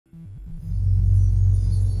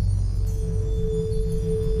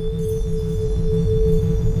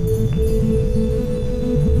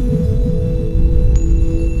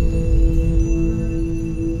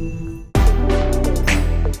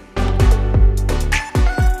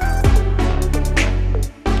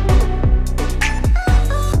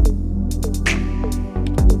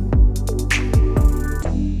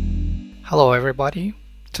Hello everybody.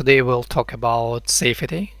 Today we'll talk about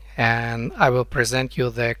safety and I will present you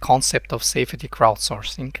the concept of safety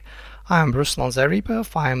crowdsourcing. I'm Ruslan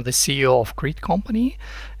Zaripov. I'm the CEO of Creed Company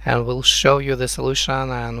and we'll show you the solution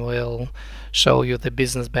and we'll show you the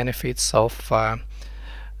business benefits of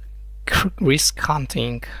risk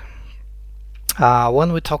hunting.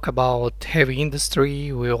 When we talk about heavy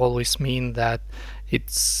industry, we always mean that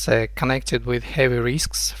it's connected with heavy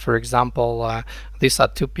risks. For example, these are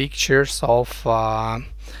two pictures of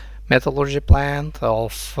metallurgy plant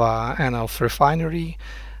and of refinery,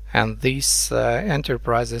 and these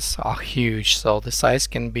enterprises are huge, so the size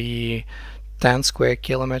can be 10 square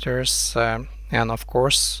kilometers, and of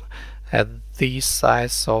course at these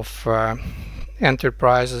size of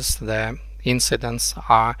enterprises the incidents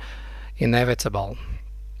are inevitable.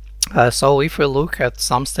 So if we look at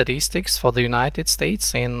some statistics for the United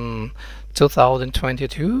States in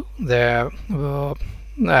 2022, there were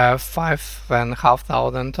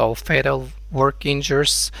 5,500 of fatal work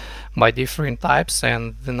injuries by different types,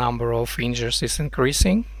 and the number of injuries is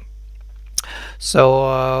increasing.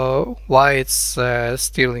 So why it's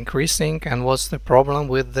still increasing, and what's the problem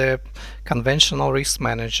with the conventional risk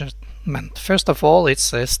management? First of all,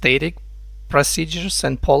 it's static procedures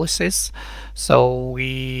and policies. So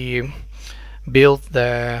we build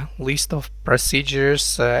the list of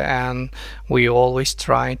procedures and we always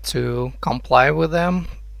try to comply with them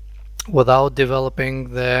without developing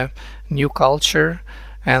the new culture.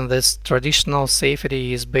 And this traditional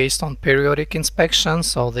safety is based on periodic inspection,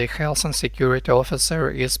 so the health and security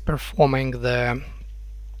officer is performing the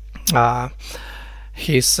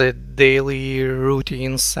his daily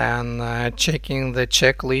routines and checking the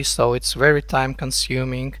checklist, so it's very time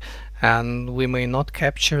consuming and we may not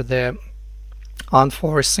capture the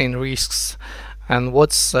unforeseen risks. And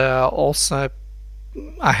what's also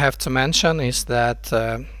I have to mention is that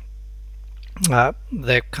the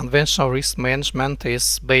conventional risk management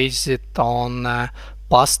is based on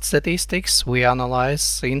past statistics. We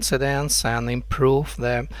analyze incidents and improve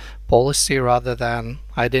the policy rather than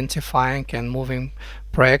identifying and moving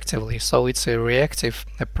proactively. So it's a reactive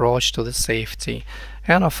approach to the safety.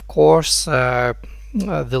 And of course the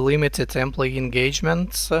limited employee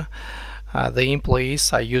engagement. The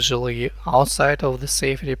employees are usually outside of the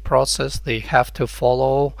safety process. They have to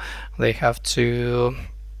follow, they have to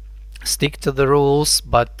stick to the rules,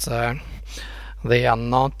 but they are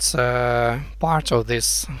not part of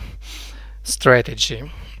this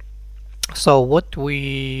strategy. So what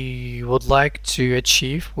we would like to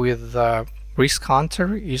achieve with Risk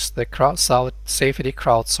Hunter is the safety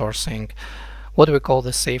crowdsourcing. What we call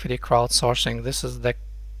the safety crowdsourcing. This is the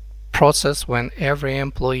process when every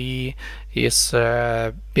employee is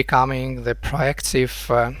becoming the proactive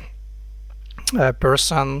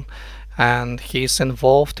person, and he is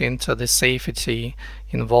involved into the safety,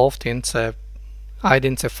 involved into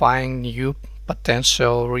identifying new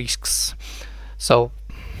potential risks. So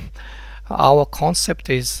our concept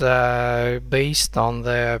is based on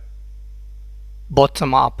the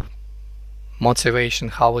bottom-up motivation,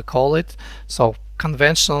 how we call it. So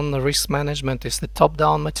conventional risk management is the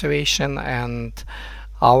top-down motivation, and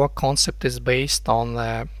our concept is based on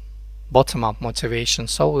the bottom-up motivation.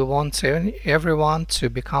 So we want everyone to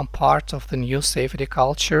become part of the new safety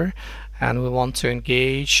culture, and we want to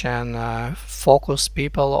engage and focus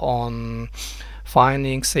people on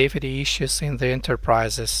finding safety issues in the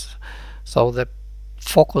enterprises. So the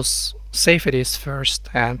focus, safety is first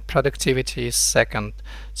and productivity is second.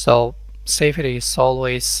 So safety is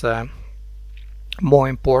always more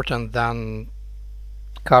important than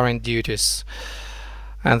current duties,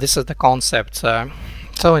 and this is the concept.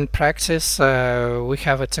 So in practice we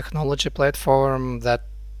have a technology platform that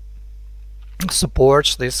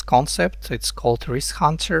supports this concept. It's called Risk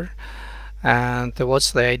Hunter, and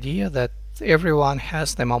what's the idea? That everyone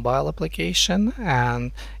has the mobile application,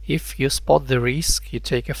 and if you spot the risk, you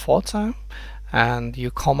take a photo and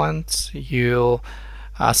you comment, you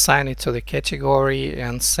assign it to the category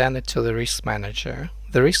and send it to the risk manager.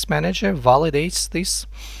 The risk manager validates this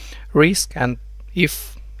risk, and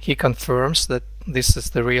if he confirms that this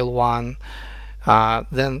is the real one,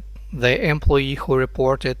 then the employee who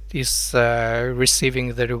reported is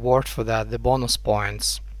receiving the reward for that, the bonus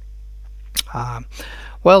points.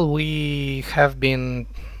 Well, we have been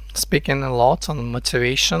speaking a lot on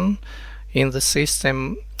motivation in the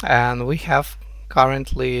system, and we have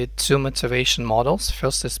currently two motivation models.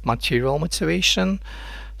 First is material motivation.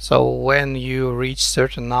 So when you reach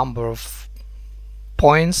certain number of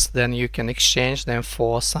points, then you can exchange them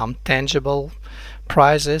for some tangible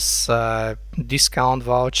prizes, discount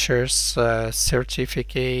vouchers,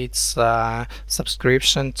 certificates,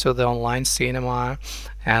 subscription to the online cinema,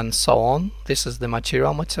 and so on. This is the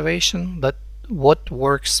material motivation, but what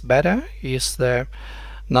works better is the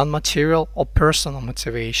non-material or personal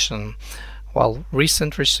motivation. Well,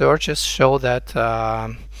 recent researches show that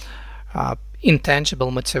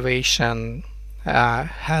intangible motivation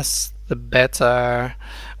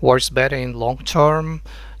works better in long term.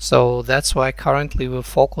 So that's why currently we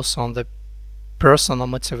focus on the personal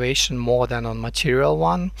motivation more than on material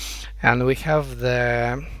one, and we have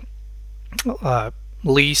the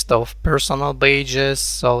list of personal badges,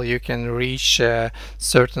 so you can reach a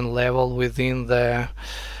certain level within the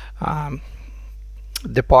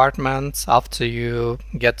department after you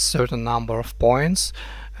get certain number of points,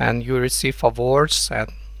 and you receive awards. And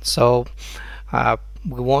so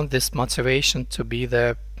we want this motivation to be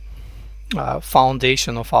the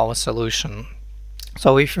foundation of our solution.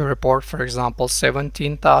 So if you report, for example,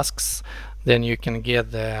 17 tasks, then you can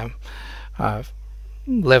get the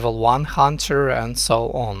level 1 hunter, and so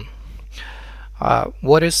on.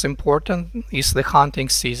 What is important is the hunting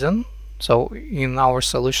season. So in our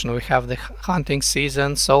solution we have the hunting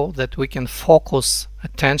season so that we can focus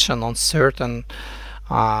attention on certain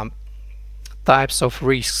types of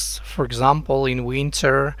risks. For example, in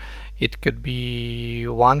winter it could be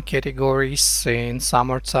one category, in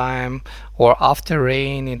summertime, or after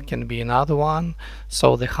rain it can be another one.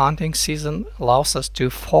 So the hunting season allows us to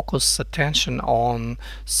focus attention on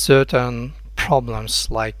certain problems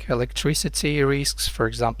like electricity risks. For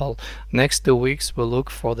example, next 2 weeks we'll look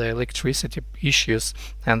for the electricity issues,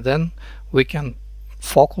 and then we can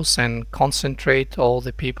focus and concentrate all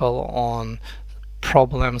the people on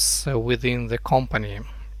problems within the company.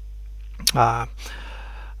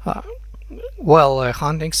 Well,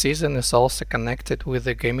 hunting season is also connected with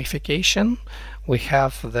the gamification. We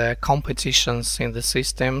have the competitions in the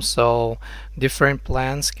system, so different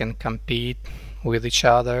plans can compete with each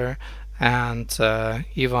other, and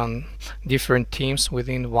even different teams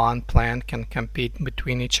within one plan can compete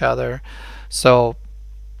between each other. So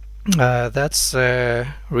that's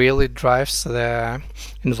really drives the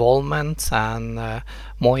involvement and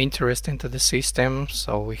more interest into the system.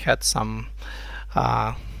 So we had some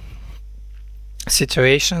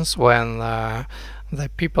situations when the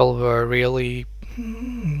people were really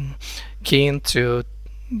keen to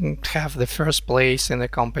have the first place in the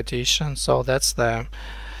competition. So that's the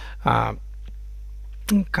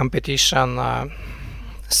competition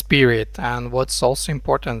spirit. And what's also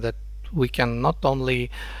important, that we can not only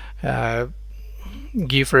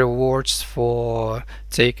give rewards for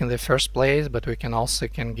taking the first place, but we can also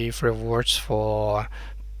give rewards for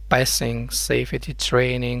passing safety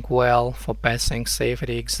training well, for passing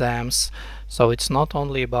safety exams. So it's not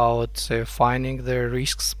only about finding the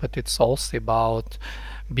risks, but it's also about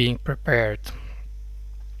being prepared.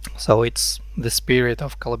 So it's the spirit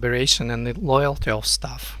of collaboration and the loyalty of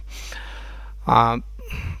staff.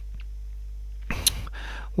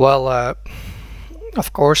 Well,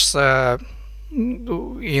 of course,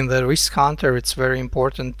 in the Risk Hunter it's very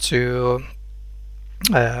important to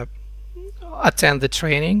attend the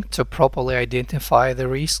training to properly identify the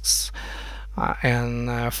risks,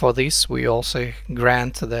 and for this we also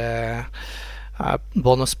grant the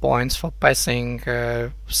bonus points for passing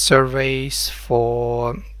surveys,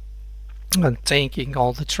 for taking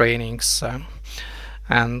all the trainings,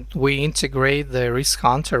 and we integrate the Risk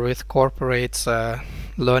Hunter with corporate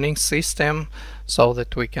learning system so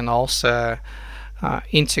that we can also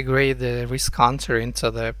integrate the Risk Hunter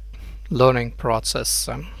into the learning process.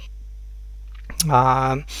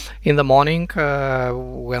 In the morning,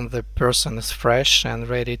 when the person is fresh and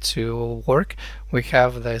ready to work, we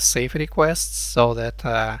have the safety quests so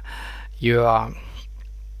that you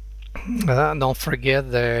don't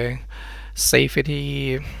forget the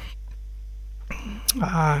safety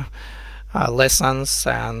lessons,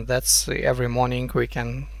 and that's every morning we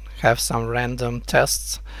can have some random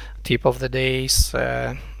tests, tip of the days,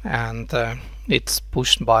 and it's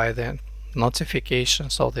pushed by the notification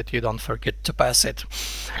so that you don't forget to pass it.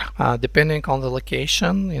 Depending on the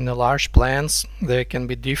location, in the large plans there can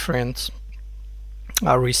be different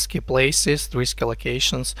risky places, risky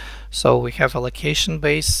locations. So we have a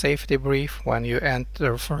location-based safety brief. When you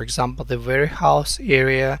enter, for example, the warehouse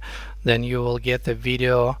area, then you will get a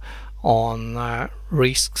video on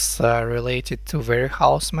risks related to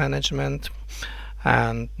warehouse management,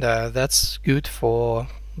 and that's good for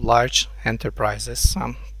large enterprises.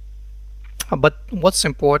 But what's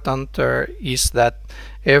important is that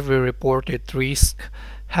every reported risk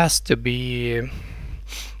has to be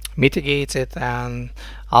mitigated, and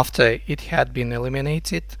after it had been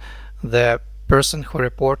eliminated, the person who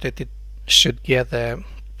reported it should get a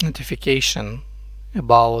notification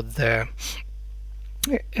about the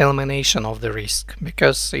elimination of the risk,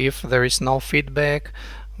 because if there is no feedback,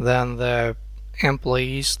 then the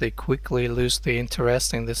employees, they quickly lose the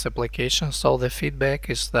interest in this application. So the feedback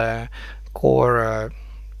is the core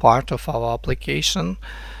part of our application.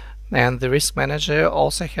 And the risk manager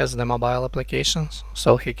also has the mobile applications,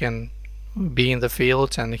 so he can be in the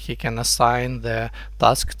field and he can assign the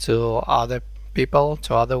task to other people,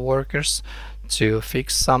 to other workers, to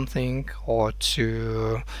fix something or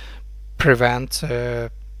to prevent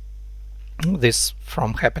this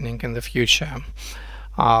from happening in the future.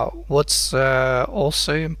 What's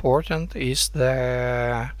also important is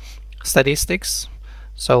the statistics,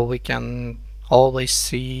 so we can always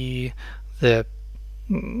see the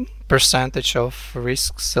percentage of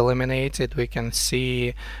risks eliminated. We can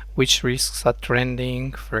see which risks are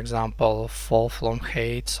trending, for example, fall from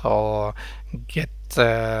heights or get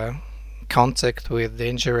contact with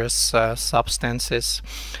dangerous substances.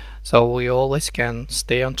 So we always can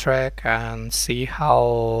stay on track and see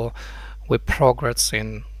how we progress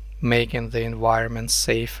in making the environment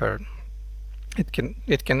safer.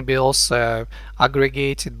 It can be also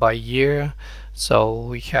aggregated by year, so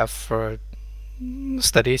we have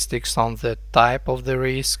statistics on the type of the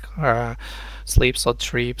risk, slips or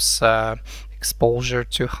trips, exposure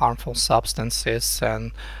to harmful substances,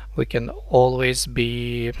 and we can always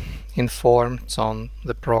be informed on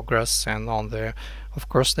the progress and on the, of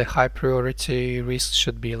course, the high priority risks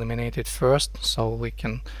should be eliminated first, so we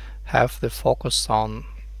can have the focus on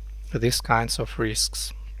these kinds of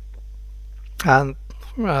risks. And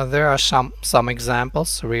there are some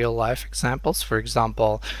examples, real life examples. For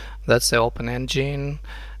example, that's the open engine,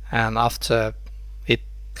 and after it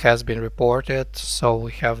has been reported, so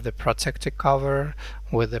we have the protected cover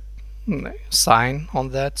with a sign on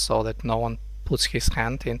that so that no one puts his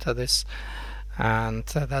hand into this. And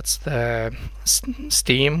that's the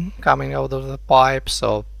steam coming out of the pipe,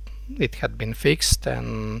 so it had been fixed,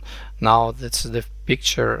 and now that's the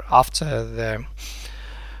picture after the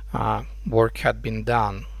work had been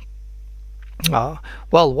done.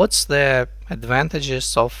 Well, what's the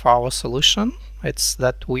advantages of our solution? It's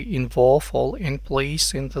that we involve all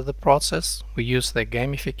employees into the process. We use the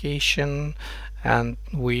gamification and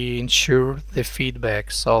we ensure the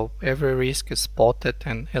feedback, so every risk is spotted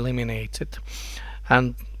and eliminated.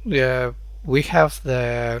 And we have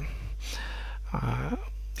the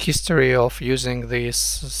history of using this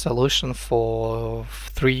solution for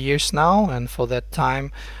 3 years now, and for that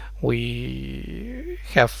time we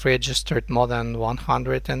have registered more than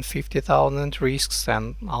 150,000 risks,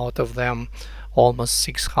 and out of them almost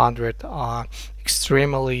 600 are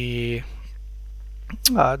extremely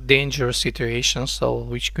dangerous situations, so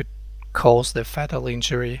which could cause the fatal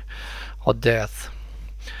injury or death.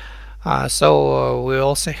 So we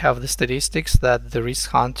also have the statistics that the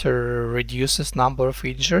risk hunter reduces number of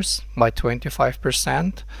injuries by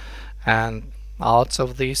 25%, and out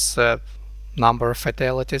of this number of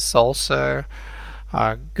fatalities also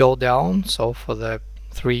go down. So for the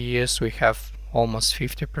 3 years we have almost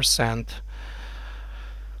 50%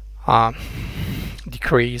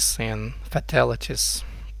 decrease in fatalities.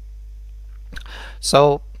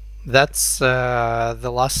 So that's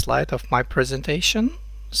the last slide of my presentation.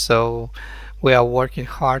 So we are working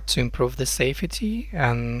hard to improve the safety,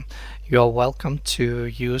 and you are welcome to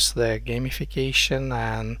use the gamification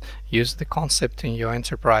and use the concept in your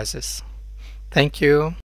enterprises. Thank you.